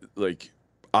West. That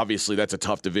obviously that's a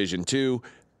tough division too.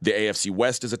 The AFC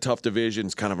West is a tough division.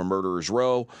 It's kind of a murderer's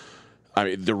row. I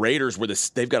mean, the Raiders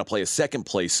they've got to play a second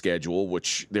place schedule,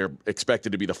 which they're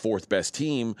expected to be the 4th best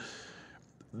team.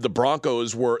 The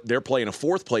Broncos they're playing a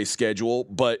 4th place schedule,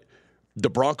 but the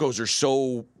Broncos are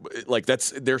so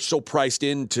they're so priced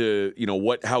into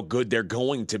how good they're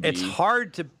going to be. It's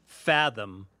hard to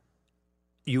fathom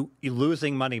you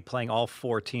losing money playing all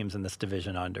 4 teams in this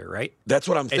division under, right? That's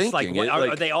what I'm thinking.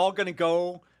 Are they all going to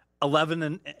go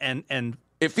 11 and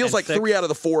it feels like 6? 3 out of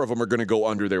the 4 of them are going to go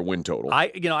under their win total. I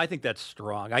think that's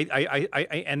strong.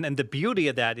 And the beauty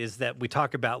of that is that we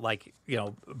talk about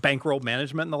bankroll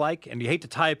management and the like, and you hate to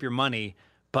tie up your money,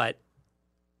 but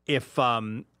if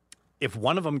one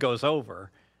of them goes over,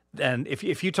 then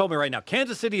if you told me right now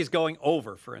Kansas City is going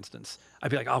over, for instance, I'd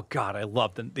be like, oh God, I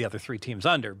love the other 3 teams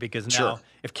under, because now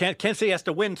if Kansas City has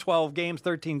to win 12 games,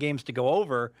 13 games to go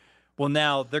over. Well,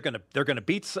 now they're gonna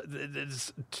beat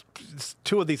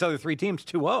 2 of these other 3 teams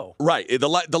 2-0. Right.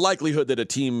 The likelihood that a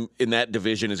team in that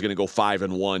division is going to go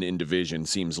 5-1 in division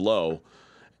seems low,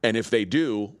 and if they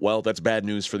do, well, that's bad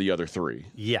news for the other 3.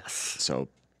 Yes. So,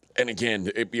 and again,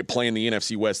 you're playing the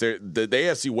NFC West. The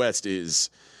AFC West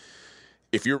is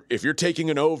if you're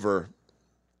taking an over,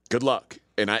 good luck.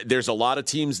 And there's a lot of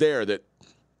teams there that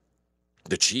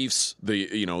the Chiefs,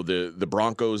 the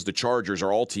Broncos, the Chargers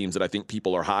are all teams that I think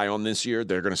people are high on this year.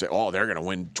 They're going to say, oh, they're going to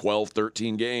win 12,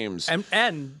 13 games.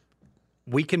 And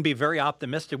we can be very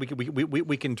optimistic.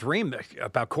 We can dream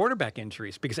about quarterback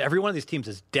injuries because every one of these teams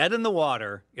is dead in the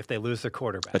water if they lose their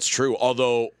quarterback. That's true.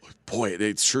 Although, boy,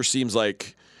 it sure seems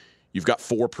like you've got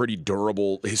four pretty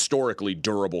historically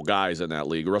durable guys in that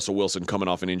league. Russell Wilson coming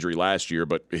off an injury last year,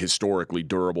 but historically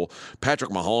durable.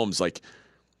 Patrick Mahomes, like,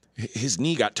 his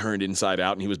knee got turned inside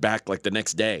out, and he was back like the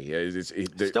next day.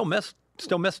 Still missed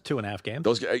 2.5 games.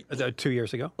 Those guys, 2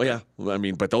 years ago. Well, yeah, I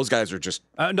mean, but those guys are just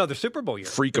no, the Super Bowl year.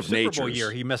 Freak of nature. Super Bowl year,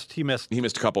 he missed. He missed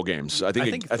a couple games. I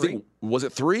think was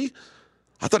it 3?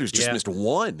 I thought he was just missed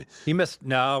 1. He missed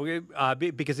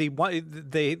because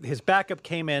his backup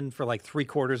came in for like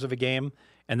 3/4 of a game.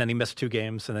 And then he missed 2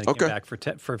 games, and then he came back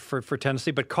for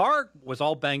Tennessee. But Carr was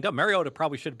all banged up. Mariota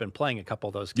probably should have been playing a couple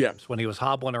of those games when he was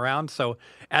hobbling around. So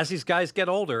as these guys get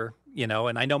older,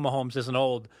 and I know Mahomes isn't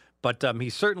old, but he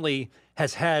certainly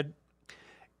has had.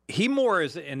 He more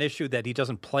is an issue that he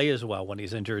doesn't play as well when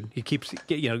he's injured. He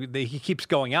keeps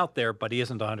going out there, but he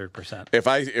isn't 100%.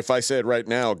 If I said right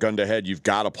now, gun to head, you've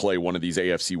got to play one of these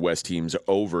AFC West teams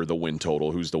over the win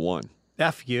total. Who's the one?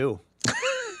 F you.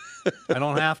 I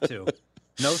don't have to.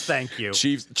 No, thank you.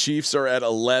 Chiefs are at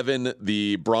 11,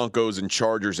 the Broncos and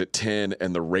Chargers at 10,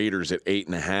 and the Raiders at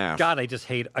 8.5. God, I just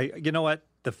hate. You know what?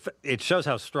 It shows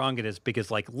how strong it is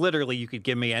because, like, literally, you could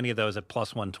give me any of those at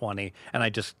plus 120, and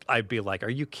I'd be like,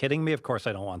 "Are you kidding me?" Of course,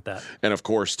 I don't want that. And of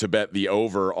course, to bet the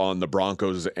over on the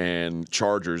Broncos and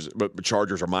Chargers, but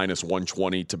Chargers are minus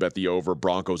 120 to bet the over.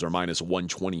 Broncos are minus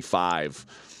 125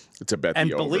 to bet the over.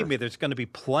 And believe me, there's going to be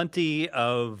plenty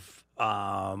of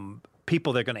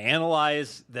people that are going to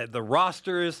analyze the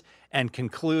rosters and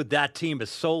conclude that team is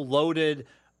so loaded.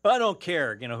 I don't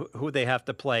care, who they have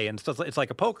to play. And so it's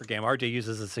like a poker game. RJ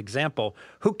uses this example.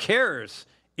 Who cares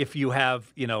if you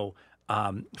have,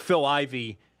 Phil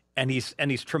Ivey and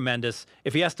he's tremendous.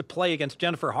 If he has to play against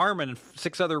Jennifer Harmon and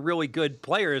 6 other really good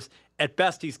players, at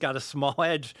best he's got a small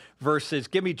edge versus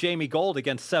give me Jamie Gold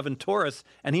against 7 tourists,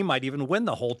 and he might even win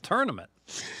the whole tournament.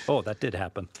 Oh, that did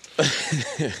happen.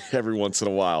 Every once in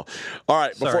a while. All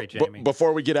right, Sorry, Jamie.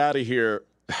 Before we get out of here,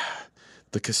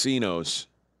 the casinos,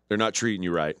 they're not treating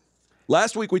you right.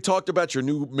 Last week we talked about your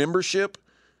new membership.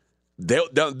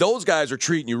 Those guys are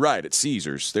treating you right at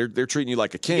Caesars. They're treating you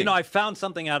like a king. I found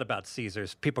something out about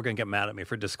Caesars. People are going to get mad at me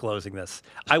for disclosing this.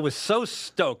 I was so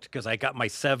stoked because I got my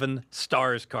 7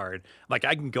 stars card. Like,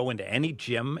 I can go into any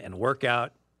gym and work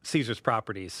out Caesars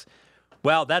properties.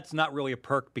 Well, that's not really a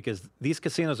perk because these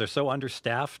casinos are so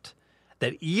understaffed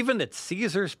that even at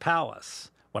Caesars Palace,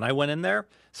 when I went in there,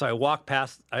 so I walked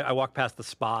past the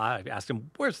spa. I asked him,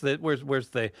 where's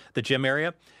the gym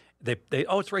area? They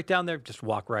it's right down there. Just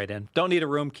walk right in. Don't need a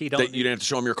room key. You didn't have to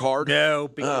show them your card? No.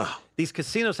 These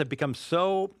casinos have become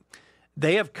so –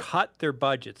 they have cut their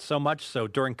budgets so much so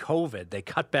during COVID. They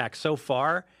cut back so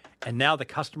far, and now the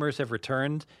customers have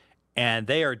returned, and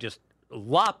they are just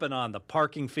lopping on the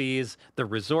parking fees, the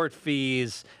resort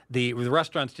fees. The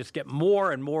restaurants just get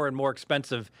more and more and more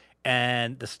expensive,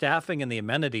 and the staffing and the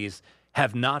amenities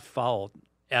have not followed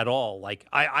at all. Like,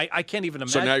 I can't even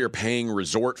imagine. So now you're paying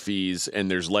resort fees and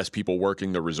there's less people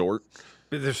working the resort?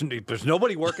 There's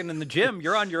nobody working in the gym.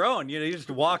 You're on your own. You just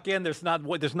walk in. There's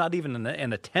not even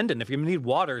an attendant. If you need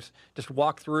waters, just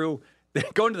walk through.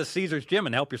 Go into the Caesars gym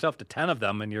and help yourself to 10 of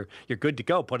them, and you're good to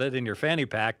go. Put it in your fanny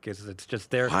pack because it's just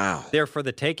there, there for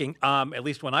the taking. At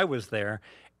least when I was there,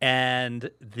 and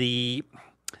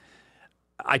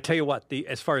I tell you what,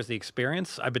 as far as the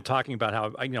experience, I've been talking about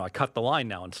how I cut the line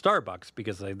now in Starbucks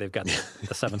because they've got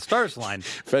the 7 stars line.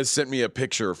 Fez sent me a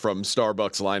picture from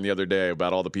Starbucks line the other day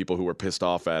about all the people who were pissed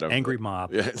off at him. Angry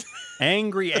mob.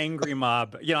 Angry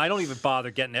mob. I don't even bother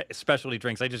getting specialty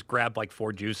drinks. I just grab like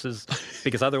 4 juices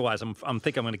because otherwise I'm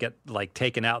going to get like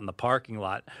taken out in the parking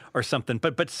lot or something.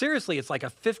 But seriously, it's like a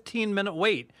 15-minute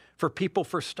wait for people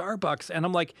for Starbucks, and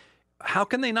I'm like, how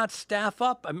can they not staff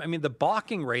up? I mean, the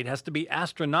balking rate has to be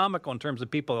astronomical in terms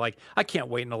of people like, I can't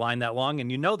wait in a line that long.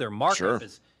 And their markup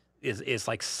is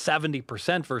like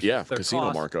 70% versus their casino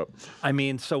cost. markup. I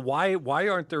mean, so why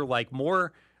aren't there like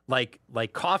more like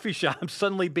coffee shops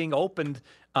suddenly being opened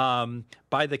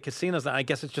by the casinos? I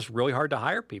guess it's just really hard to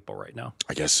hire people right now.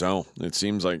 I guess so. It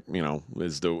seems like,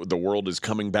 as the world is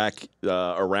coming back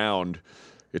around,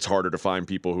 it's harder to find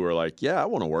people who are like, yeah, I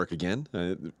want to work again.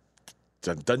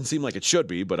 It doesn't seem like it should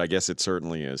be, but I guess it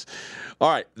certainly is. All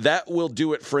right, that will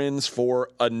do it, friends, for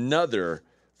another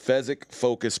Fezzik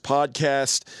Focus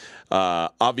podcast.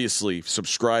 Obviously,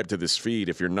 subscribe to this feed.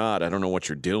 If you're not, I don't know what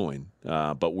you're doing.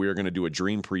 But we're going to do a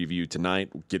dream preview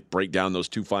tonight. Break down those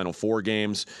 2 Final Four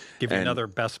games. Give you another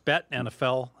best bet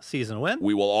NFL season win.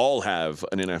 We will all have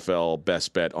an NFL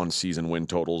best bet on season win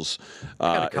totals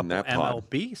I got a couple in that pod.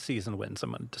 MLB season wins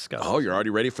I'm going to discuss. Oh, you're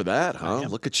already ready for that, huh?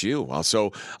 Look at you.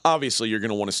 So obviously you're going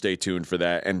to want to stay tuned for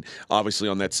that. And obviously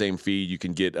on that same feed, you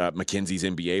can get Mackenzie's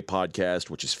NBA podcast,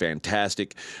 which is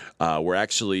fantastic. We're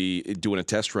actually doing a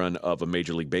test run of a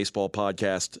Major League Baseball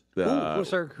podcast.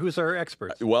 Who's our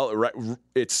expert? Well,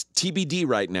 it's TBD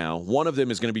right now. One of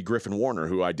them is going to be Griffin Warner,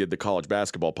 who I did the college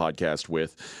basketball podcast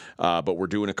with. But we're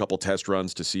doing a couple test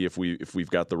runs to see if we've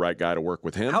got the right guy to work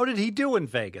with him. How did he do in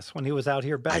Vegas when he was out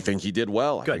here back? I think he did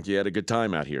well. Good. I think he had a good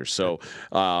time out here. So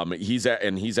he's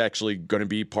actually going to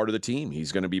be part of the team.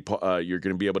 He's going to be you're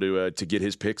going to be able to get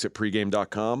his picks at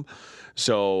pregame.com.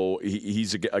 So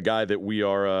he's a guy that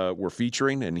we're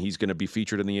featuring, and he's going to be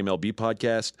featured in the MLB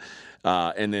podcast.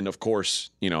 And then, of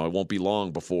course, it won't be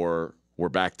long before we're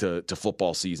back to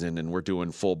football season, and we're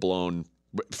doing full-blown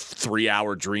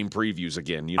 3-hour dream previews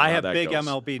again. You know I how have that big goes.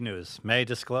 MLB news. May I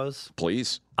disclose?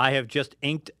 Please. I have just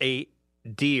inked a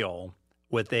deal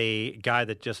with a guy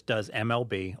that just does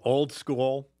MLB. Old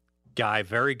school guy,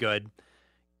 very good,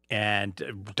 and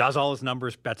does all his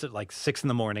numbers, bets at like 6 in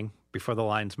the morning before the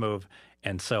lines move.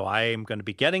 And so I am going to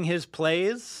be getting his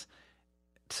plays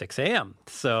at 6 a.m.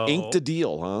 So Inked a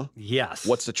deal, huh? Yes.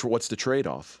 What's the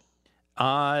trade-off?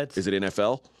 Is it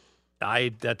NFL?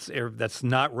 That's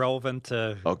not relevant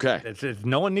to. Okay.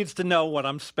 No one needs to know what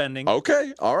I'm spending.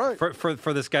 Okay. All right.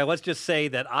 For this guy, let's just say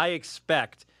that I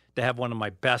expect to have one of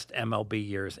my best MLB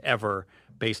years ever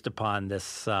based upon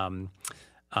this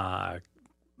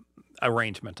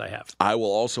arrangement I have. I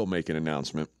will also make an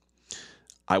announcement.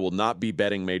 I will not be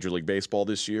betting Major League Baseball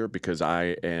this year because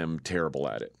I am terrible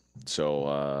at it.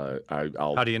 So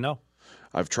I'll. How do you know?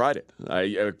 I've tried it.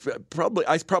 I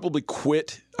probably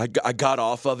quit. I got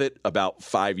off of it about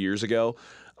 5 years ago.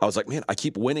 I was like, man, I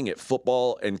keep winning at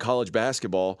football and college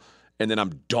basketball, and then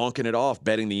I'm donking it off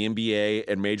betting the NBA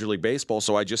and Major League Baseball.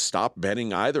 So I just stopped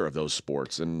betting either of those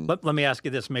sports. And let me ask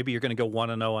you this: maybe you're going to go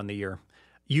 1-0 on the year.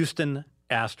 Houston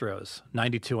Astros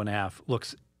 92.5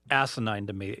 looks asinine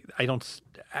to me.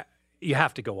 You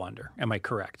have to go under. Am I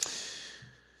correct?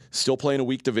 Still playing a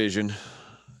weak division,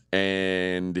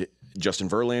 and Justin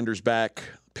Verlander's back.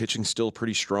 Pitching's still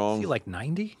pretty strong. Is he like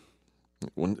 90?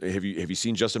 Have you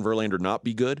seen Justin Verlander not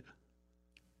be good?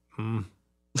 How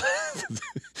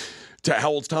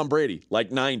old's Tom Brady? Like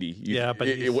 90. But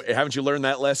haven't you learned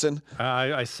that lesson?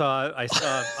 I saw.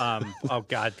 Oh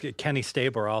God, Kenny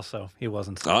Stabler also. He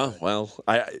wasn't. So good. Well,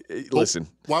 listen.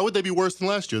 Why would they be worse than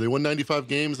last year? They won 95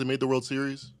 games. They made the World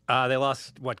Series. They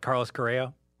lost Carlos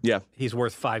Correa. Yeah, he's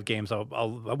worth 5 games.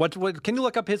 What? Can you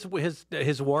look up his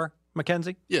WAR,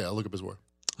 Mackenzie? Yeah, I'll look up his WAR.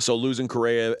 So losing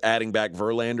Correa, adding back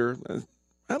Verlander.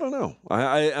 I don't know.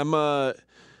 I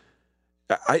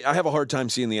have a hard time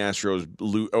seeing the Astros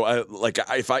lose.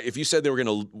 If you said they were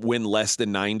going to win less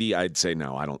than 90, I'd say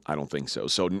no. I don't think so.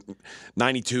 So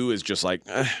 92 is just like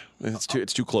it's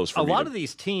too close for me. A lot of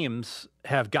these teams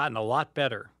have gotten a lot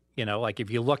better. Like if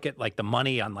you look at like the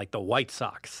money on like the White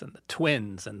Sox and the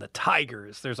Twins and the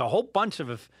Tigers, there's a whole bunch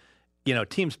of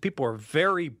teams. People are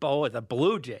very the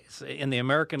Blue Jays in the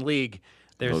American League.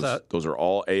 Those are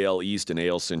all AL East and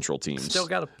AL Central teams.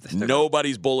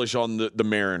 Nobody's bullish on the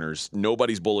Mariners.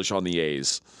 Nobody's bullish on the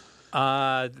A's.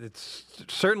 It's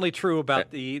certainly true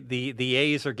about the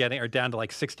A's are down to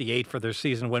like 68 for their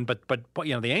season win, but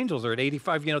the Angels are at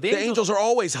 85. The Angels are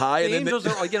always high. The Angels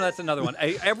are that's another one.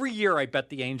 Every year I bet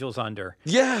the Angels under.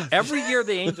 Yeah. Every year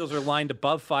the Angels are lined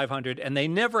above 500, and they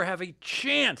never have a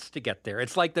chance to get there.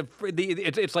 It's like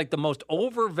it's like the most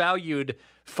overvalued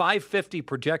 550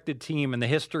 projected team in the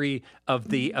history of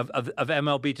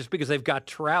MLB, just because they've got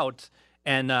Trout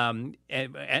and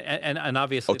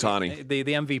obviously Ohtani, the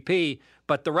MVP,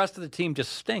 but the rest of the team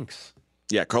just stinks.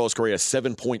 Yeah, Carlos Correa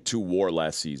 7.2 WAR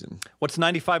last season. What's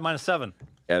 95 minus 7?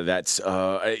 That's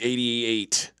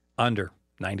 88. Under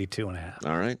 92.5.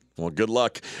 All right. Well, good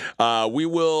luck. We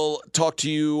will talk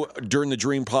to you during the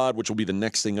Dream Pod, which will be the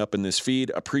next thing up in this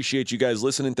feed. Appreciate you guys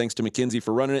listening. Thanks to Mackenzie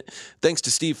for running it. Thanks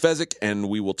to Steve Fezzik, and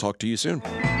we will talk to you soon.